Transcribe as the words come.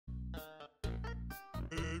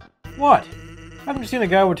What? Haven't you seen a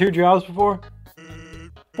guy with 2 jobs before?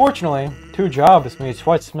 Fortunately, 2 jobs means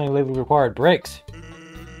twice as many legally required breaks.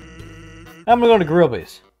 I'm gonna go to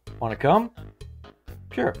Grillby's. Wanna come?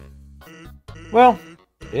 Sure. Well,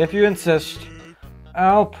 if you insist,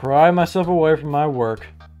 I'll pry myself away from my work.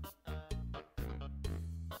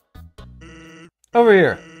 Over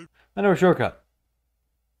here. I know a shortcut.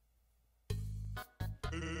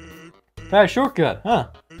 Fast shortcut, huh?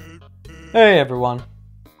 Hey, everyone.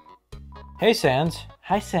 Hey, Sans.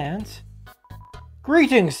 Hi, Sans.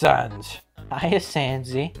 Greetings, Sans. Hiya,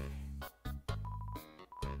 Sansy.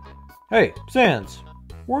 Hey, Sans.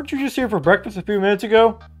 Weren't you just here for breakfast a few minutes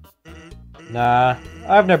ago? Nah,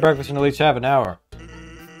 I haven't had breakfast in at least half an hour.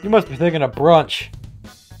 You must be thinking of brunch.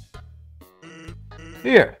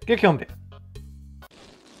 Here, get comfy.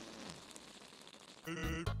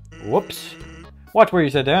 Whoops. Watch where you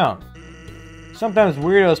sit down. Sometimes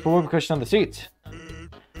weirdos put whoopee cushions on the seats.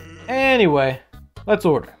 Anyway, let's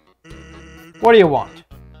order. What do you want?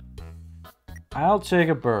 I'll take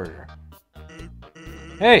a burger.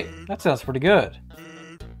 Hey, that sounds pretty good.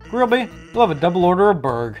 Grillby, we'll have a double order of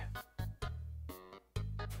burg.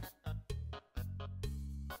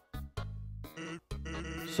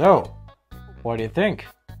 So, what do you think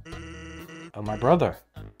of my brother?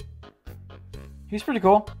 He's pretty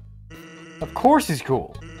cool. Of course he's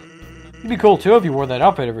cool. He'd be cool too if you wore that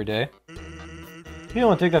outfit every day. He'd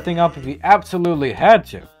only take that thing off if he absolutely had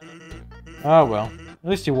to. Oh well, at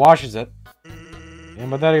least he washes it. And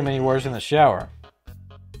by that I mean he wears it in the shower.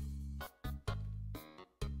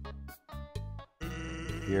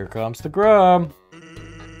 Here comes the grub.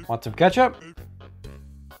 Want some ketchup?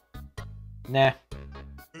 Nah.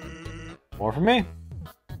 More for me.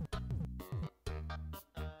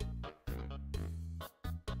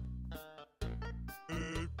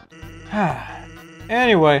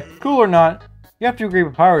 Anyway, cool or not, you have to agree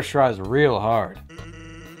Papyrus tries real hard.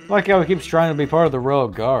 Like how he keeps trying to be part of the Royal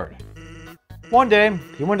Guard. One day,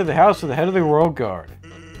 he went to the house of the head of the Royal Guard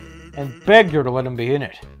and begged her to let him be in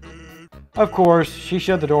it. Of course, she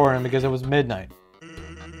shut the door on him because it was midnight.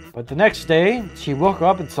 But the next day, she woke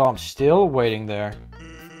up and saw him still waiting there.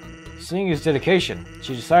 Seeing his dedication,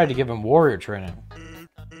 she decided to give him warrior training.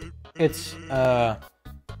 It's,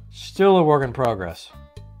 still a work in progress.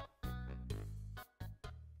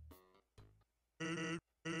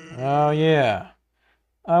 Oh yeah,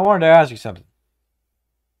 I wanted to ask you something.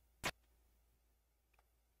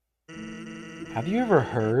 Have you ever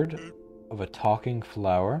heard of a talking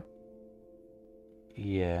flower?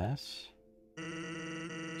 Yes.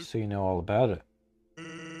 So you know all about it.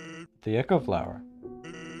 The echo flower.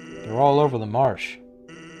 They're all over the marsh.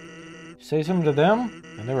 Say something to them,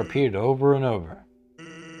 and they repeat it over and over.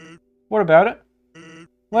 What about it?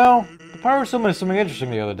 Well, the Papyrus told me something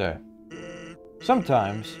interesting the other day.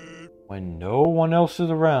 Sometimes, when no one else is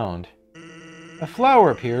around, a flower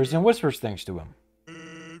appears and whispers things to him.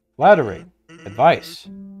 Flattery, advice,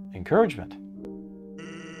 encouragement,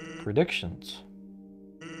 predictions.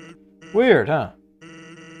 Weird, huh?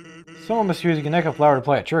 Someone must be using an echo flower to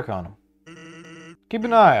play a trick on him. Keep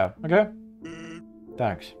an eye out, okay?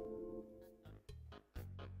 Thanks.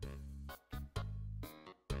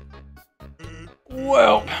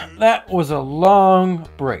 Well, that was a long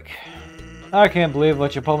break. I can't believe I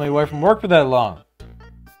let you pull me away from work for that long.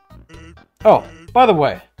 Oh, by the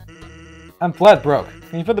way, I'm flat broke.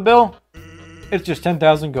 Can you foot the bill? It's just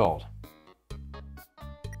 10,000 gold.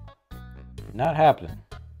 Not happening.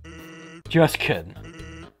 Just kidding.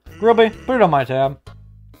 Grillby, put it on my tab.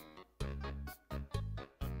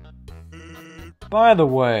 By the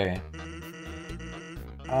way,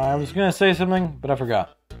 I was gonna say something, but I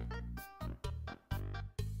forgot.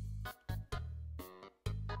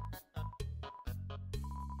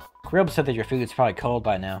 Grillby said that your food's probably cold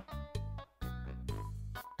by now.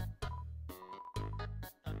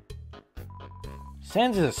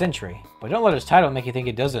 Sans is a sentry, but don't let his title make you think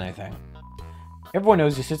he does anything. Everyone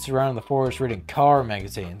knows he sits around in the forest reading car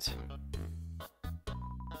magazines.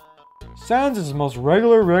 Sans is the most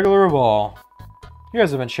regular of all. He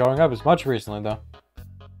hasn't been showing up as much recently, though.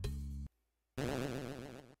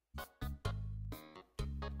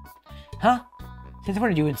 Huh? Since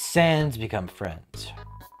when did you and Sans become friends?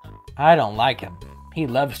 I don't like him. He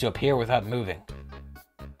loves to appear without moving.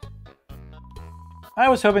 I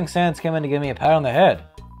was hoping Sans came in to give me a pat on the head.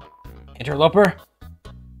 Interloper?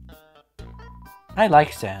 I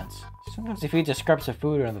like Sans. Sometimes he feeds us scraps of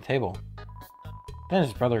food on the table. Then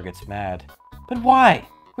his brother gets mad. But why?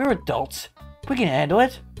 We're adults. We can handle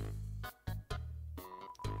it.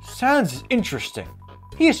 Sans is interesting.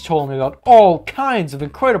 He has told me about all kinds of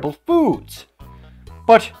incredible foods.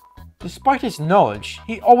 But Despite his knowledge,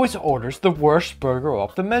 he always orders the worst burger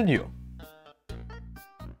off the menu.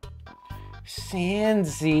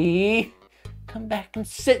 Sansy, come back and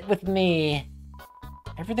sit with me.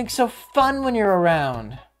 Everything's so fun when you're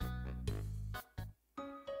around.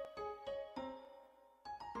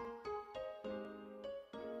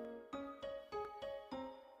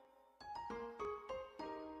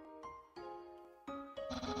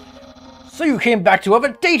 So you came back to have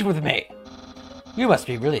a date with me? You must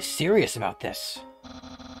be really serious about this.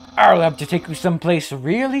 I'll have to take you someplace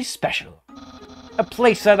really special. A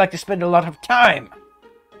place I'd like to spend a lot of time.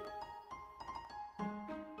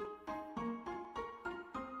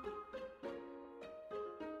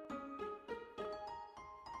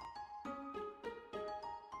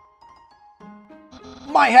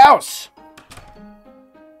 My house!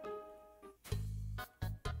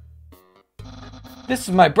 This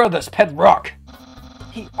is my brother's pet rock.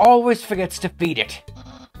 He always forgets to feed it.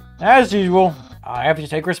 As usual, I have to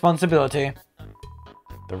take responsibility.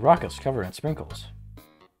 The rock is covered in sprinkles.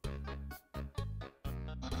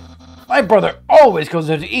 My brother always goes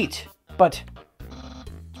there to eat, but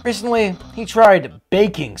recently he tried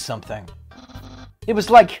baking something. It was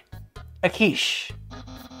like a quiche,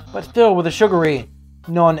 but filled with a sugary,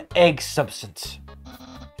 non-egg substance.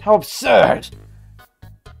 How absurd!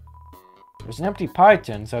 There's an empty pie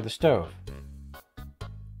tin inside the stove.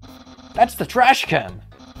 That's the trash can.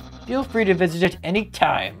 Feel free to visit it any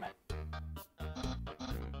time.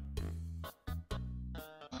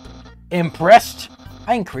 Impressed?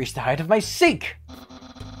 I increased the height of my sink.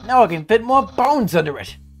 Now I can fit more bones under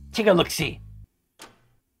it. Take a look-see.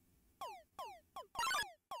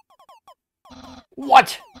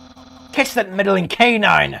 What? Catch that meddling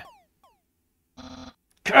canine!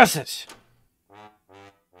 Curse it!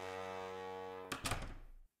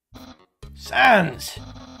 Sans!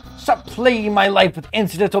 Stop plaguing my life with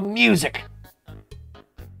incidental music!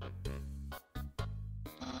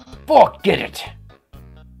 Forget it!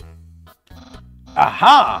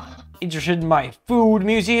 Aha! Interested in my food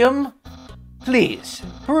museum? Please,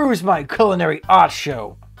 peruse my culinary art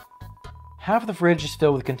show. Half of the fridge is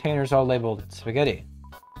filled with containers all labeled spaghetti.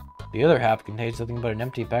 The other half contains nothing but an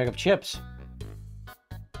empty bag of chips.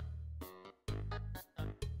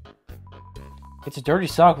 It's a dirty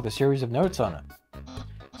sock with a series of notes on it.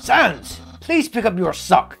 Sans! Please pick up your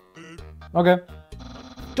sock! Okay.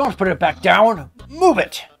 Don't put it back down! Move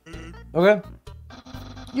it! Okay.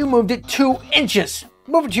 You moved it 2 inches!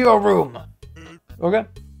 Move it to your room! Okay.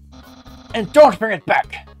 And don't bring it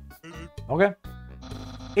back! Okay.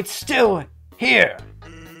 It's still here!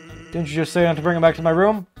 Didn't you just say not to bring it back to my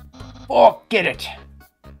room? Forget it!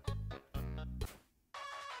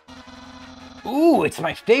 Ooh, it's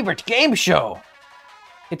my favorite game show!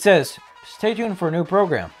 It says, stay tuned for a new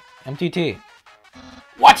program. MTT.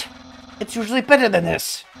 What? It's usually better than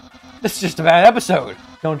this. This is just a bad episode.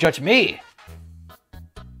 Don't judge me.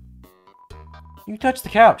 You touch the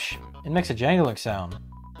couch. It makes a jangling sound.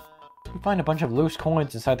 You find a bunch of loose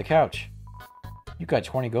coins inside the couch. You got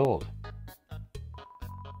 20 gold.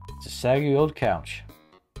 It's a saggy old couch.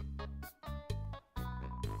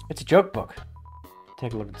 It's a joke book.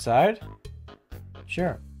 Take a look inside.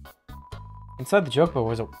 Sure. Inside the joke book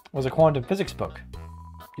was a quantum physics book.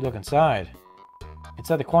 You look inside.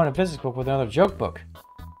 Inside the quantum physics book was another joke book.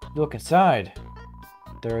 You look inside.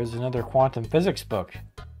 There is another quantum physics book.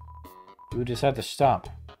 You just have to stop.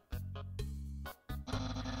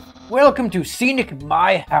 Welcome to Scenic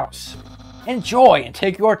My House. Enjoy and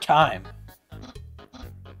take your time.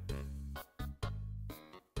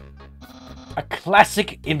 A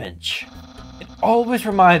classic image. It always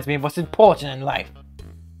reminds me of what's important in life.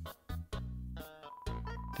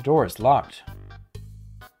 The door is locked.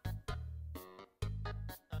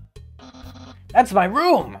 That's my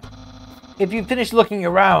room! If you finish looking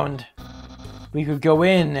around, we could go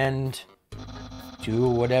in and do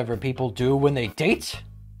whatever people do when they date.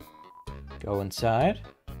 Go inside?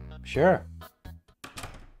 Sure.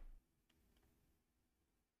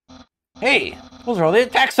 Hey, those are all the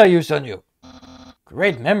attacks I used on you.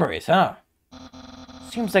 Great memories, huh?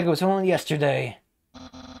 Seems like it was only yesterday,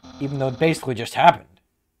 even though it basically just happened.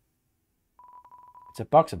 It's a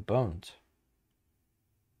box of bones.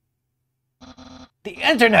 The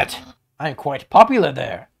internet! I'm quite popular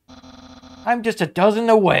there. I'm just a dozen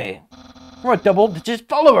away from a double-digit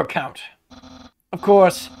follower count. Of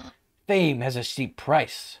course, fame has a steep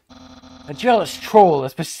price. A jealous troll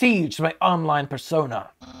has besieged my online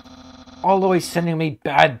persona, always sending me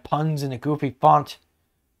bad puns in a goofy font.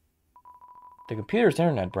 The computer's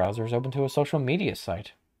internet browser is open to a social media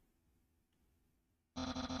site.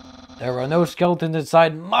 There are no skeletons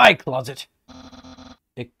inside my closet.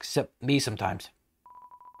 Except me sometimes.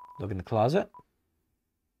 Look in the closet.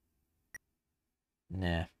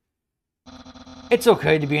 Nah. It's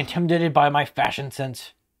okay to be intimidated by my fashion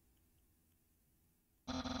sense.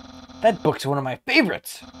 That book's one of my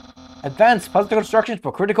favorites. Advanced Puzzle Constructions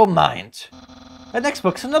for Critical Minds. That next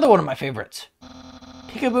book's another one of my favorites.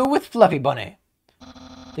 Peekaboo with Fluffy Bunny.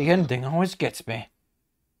 The ending always gets me.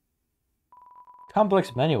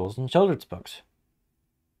 Complex manuals and children's books.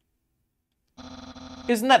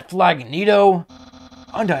 Isn't that flag neato?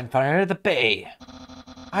 Undyne found it at the bay.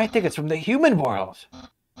 I think it's from the human world.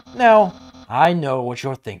 Now, I know what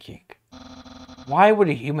you're thinking. Why would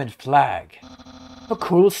a human flag have a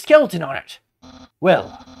cool skeleton on it?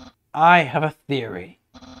 Well, I have a theory.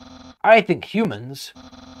 I think humans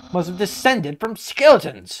must have descended from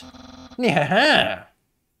skeletons. Yeah.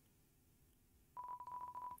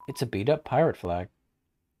 It's a beat-up pirate flag.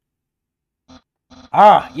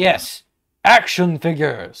 Ah, yes. Action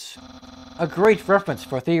figures. A great reference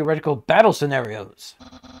for theoretical battle scenarios.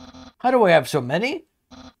 How do I have so many?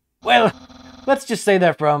 Well, let's just say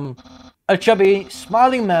they're from a chubby,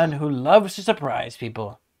 smiling man who loves to surprise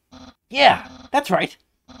people. Yeah, that's right.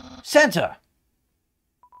 Santa.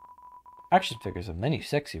 Action figures of many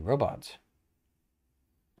sexy robots.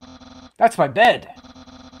 That's my bed.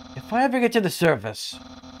 If I ever get to the surface,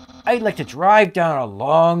 I'd like to drive down a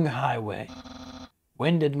long highway.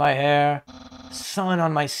 Wind in my hair, sun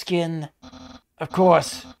on my skin. Of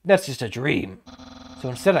course, that's just a dream. So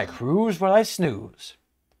instead I cruise while I snooze.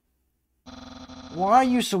 Why are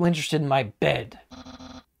you so interested in my bed?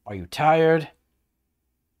 Are you tired?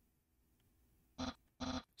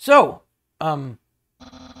 So,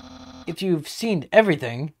 if you've seen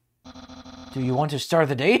everything, do you want to start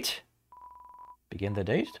the date? Begin the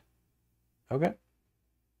date? Okay.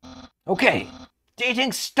 Okay,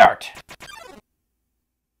 dating start.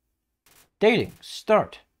 Dating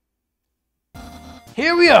start.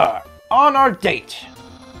 Here we are, on our date.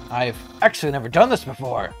 I've actually never done this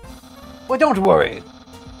before. But don't worry,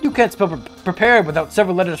 you can't spell prepared without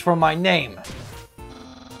several letters from my name.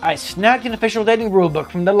 I snagged an official dating rulebook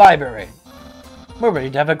from the library. We're ready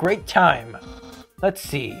to have a great time. Let's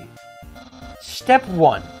see. Step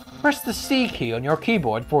 1. Press the C key on your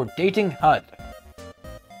keyboard for dating HUD.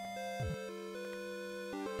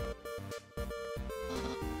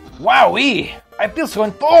 Wowee! I feel so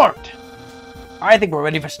informed! I think we're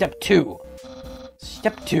ready for step 2.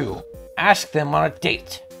 Step 2. Ask them on a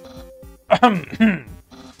date.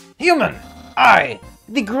 Human, I,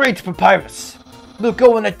 the great Papyrus, will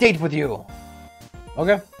go on a date with you.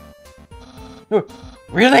 Okay.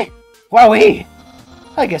 Really? Wowee!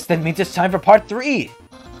 I guess that means it's time for part 3.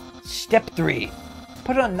 Step 3.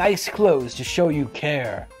 Put on nice clothes to show you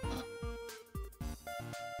care.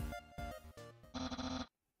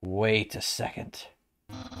 Wait a second.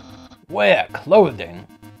 Wear clothing?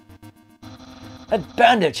 That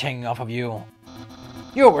bandage hanging off of you.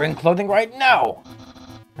 You're wearing clothing right now.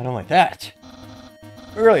 I don't like that.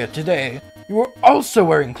 Earlier today, you were also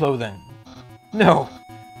wearing clothing. No.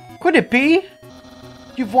 Could it be?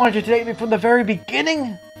 You've wanted to date me from the very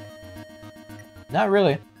beginning? Not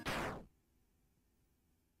really.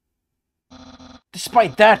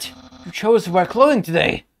 Despite that, you chose to wear clothing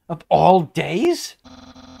today, of all days?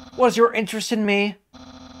 Was your interest in me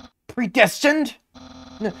predestined?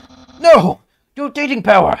 No! Your dating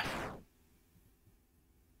power!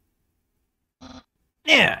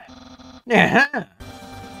 Yeah.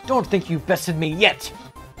 Don't think you've bested me yet.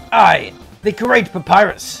 I, the great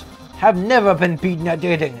Papyrus, have never been beaten at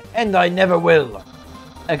dating, and I never will.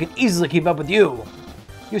 I can easily keep up with you.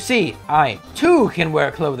 You see, I, too, can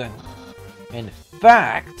wear clothing. In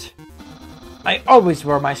fact, I always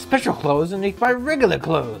wear my special clothes underneath my regular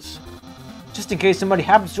clothes, just in case somebody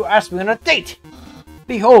happens to ask me on a date.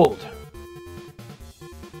 Behold.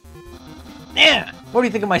 Yeah, what do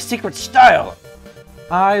you think of my secret style?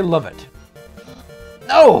 I love it.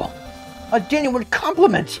 No! A genuine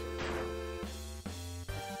compliment!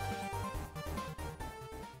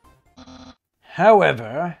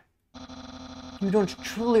 However, you don't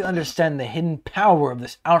truly understand the hidden power of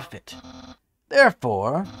this outfit.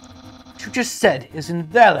 Therefore, what you just said is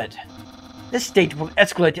invalid. This date won't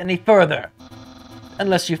escalate any further,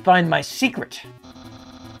 unless you find my secret.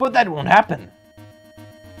 But that won't happen.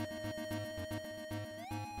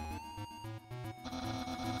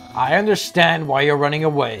 I understand why you're running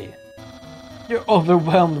away. You're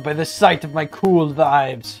overwhelmed by the sight of my cool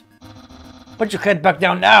vibes. But you can't back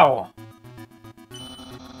down now.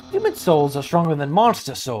 Human souls are stronger than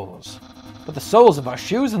monster souls. But the souls of our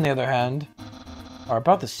shoes, on the other hand, are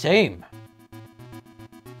about the same.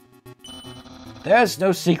 There's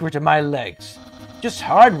no secret in my legs. Just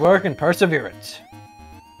hard work and perseverance.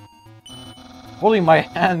 Holding my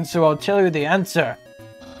hand so I'll tell you the answer.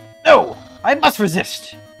 No! I must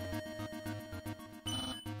resist!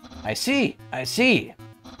 I see, I see.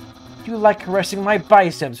 You like caressing my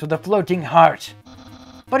biceps with a floating heart.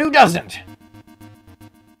 But who doesn't?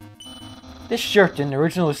 This shirt didn't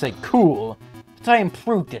originally say cool, but I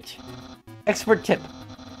improved it. Expert tip.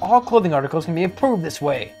 All clothing articles can be improved this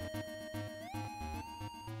way.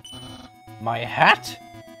 My hat?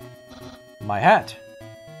 My hat.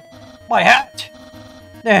 My hat!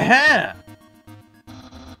 Aha!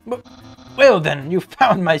 Well then, you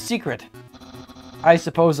found my secret. I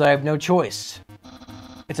suppose I have no choice.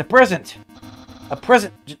 It's a present. A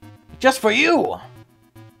present just for you.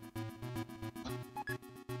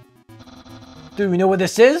 Do you know what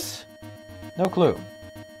this is? No clue.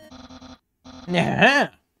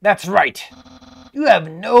 That's right. You have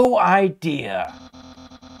no idea.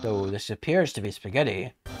 Though this appears to be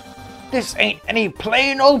spaghetti. This ain't any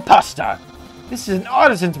plain old pasta. This is an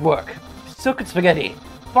artisan's work. Silken spaghetti,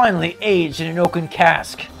 finely aged in an oaken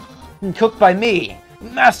cask. And cooked by me,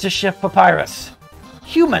 Master Chef Papyrus.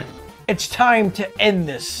 Human, it's time to end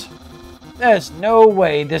this. There's no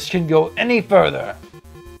way this can go any further.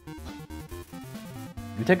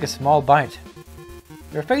 You take a small bite.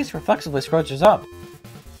 Your face reflexively scrunches up.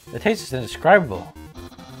 The taste is indescribable.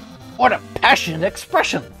 What a passionate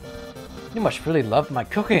expression! You must really love my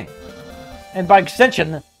cooking. And by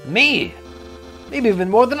extension, me! Maybe even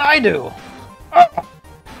more than I do!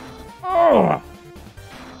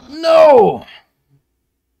 No!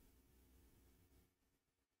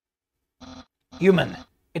 Human,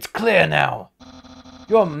 it's clear now.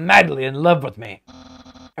 You're madly in love with me.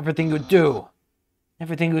 Everything you do,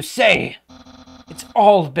 everything you say, it's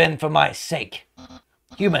all been for my sake.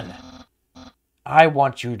 Human, I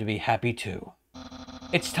want you to be happy too.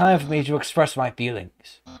 It's time for me to express my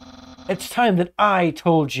feelings. It's time that I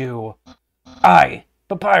told you. I,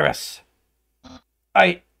 Papyrus.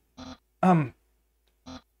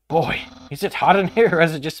 Boy, is it hot in here or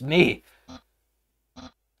is it just me?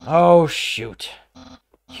 Oh, shoot.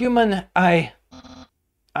 Human,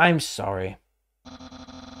 I'm sorry.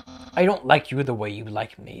 I don't like you the way you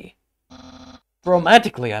like me.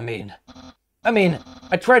 Romantically, I mean.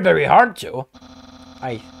 I tried very hard to.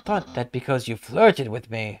 I thought that because you flirted with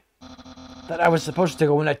me, that I was supposed to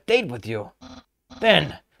go on a date with you.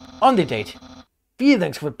 Then, on the date,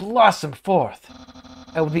 feelings would blossom forth.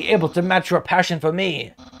 I would be able to match your passion for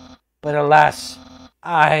me. But alas,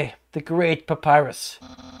 I, the great Papyrus,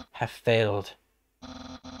 have failed.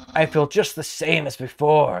 I feel just the same as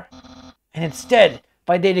before. And instead,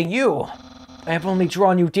 by dating you, I have only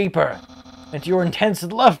drawn you deeper into your intense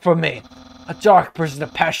love for me. A dark prison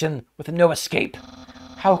of passion with no escape.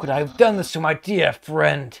 How could I have done this to my dear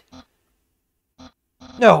friend?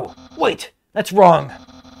 No, wait, that's wrong.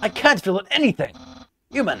 I can't feel anything.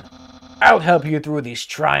 Human, I'll help you through these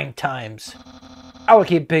trying times. I'll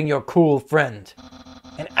keep being your cool friend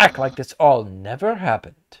and act like this all never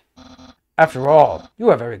happened. After all, you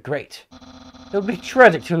are very great. It would be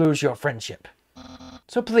tragic to lose your friendship.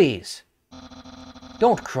 So please,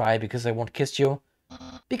 don't cry because I won't kiss you.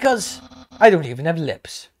 Because I don't even have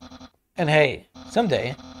lips. And hey,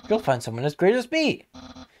 someday you'll find someone as great as me.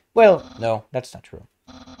 Well, no, that's not true.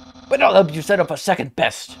 But I'll help you set up a second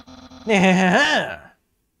best.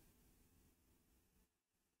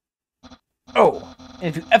 Oh, and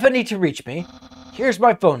if you ever need to reach me, here's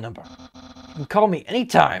my phone number. You can call me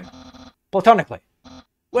anytime. Platonically.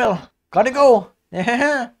 Well, gotta go.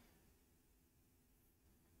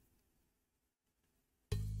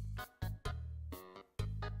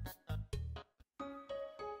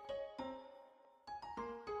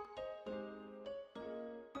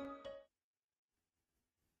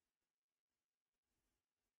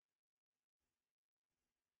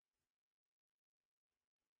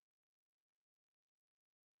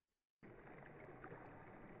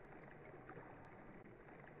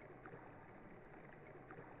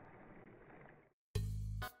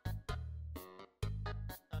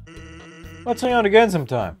 Let's hang out again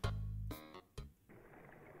sometime.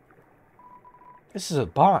 This is a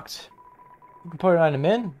box. You can put an item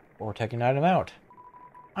in, or take an item out.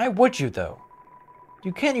 Why would you, though?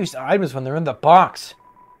 You can't use items when they're in the box.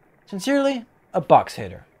 Sincerely, a box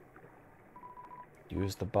hater.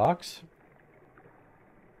 Use the box.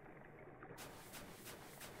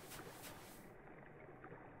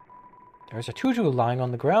 There's a tutu lying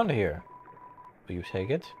on the ground here. Will you take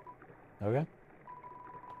it? Okay.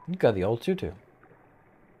 You got the old tutu.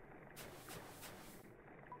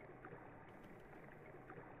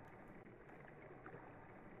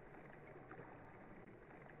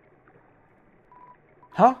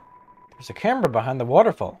 Huh? There's a camera behind the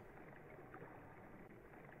waterfall.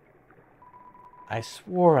 I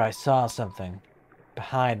swore I saw something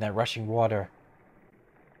behind that rushing water.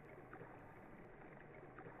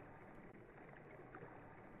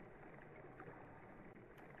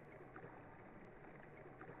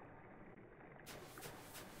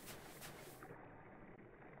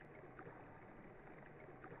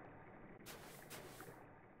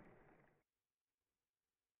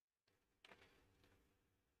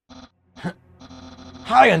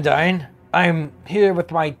 Hi, Undyne. I'm here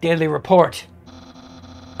with my daily report.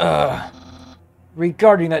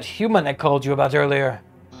 Regarding that human I called you about earlier.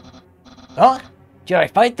 Huh? Did I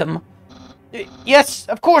fight them? Yes,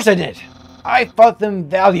 of course I did. I fought them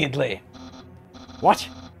valiantly. What?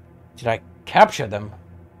 Did I capture them?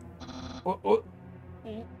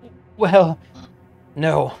 Well,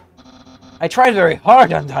 no. I tried very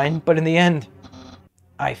hard, Undyne, but in the end,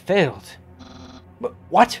 I failed.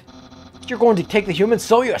 What? You're going to take the human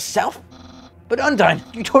soul yourself? But Undyne,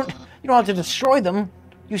 you don't have to destroy them.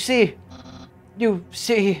 You see.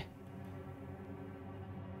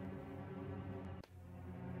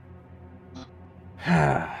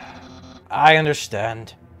 I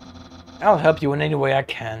understand. I'll help you in any way I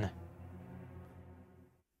can.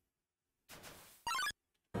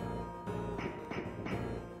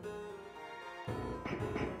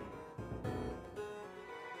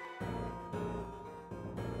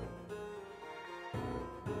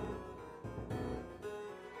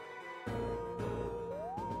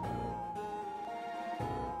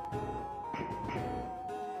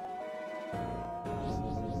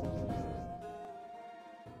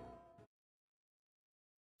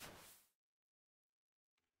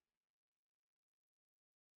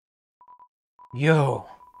 Yo,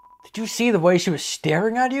 did you see the way she was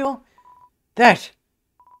staring at you? That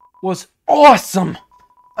was awesome!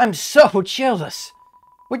 I'm so jealous.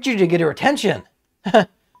 What'd you do to get her attention?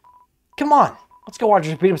 Come on, let's go watch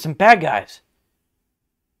her beat up some bad guys.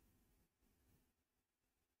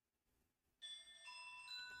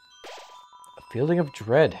 A feeling of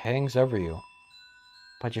dread hangs over you,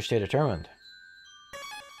 but you stay determined.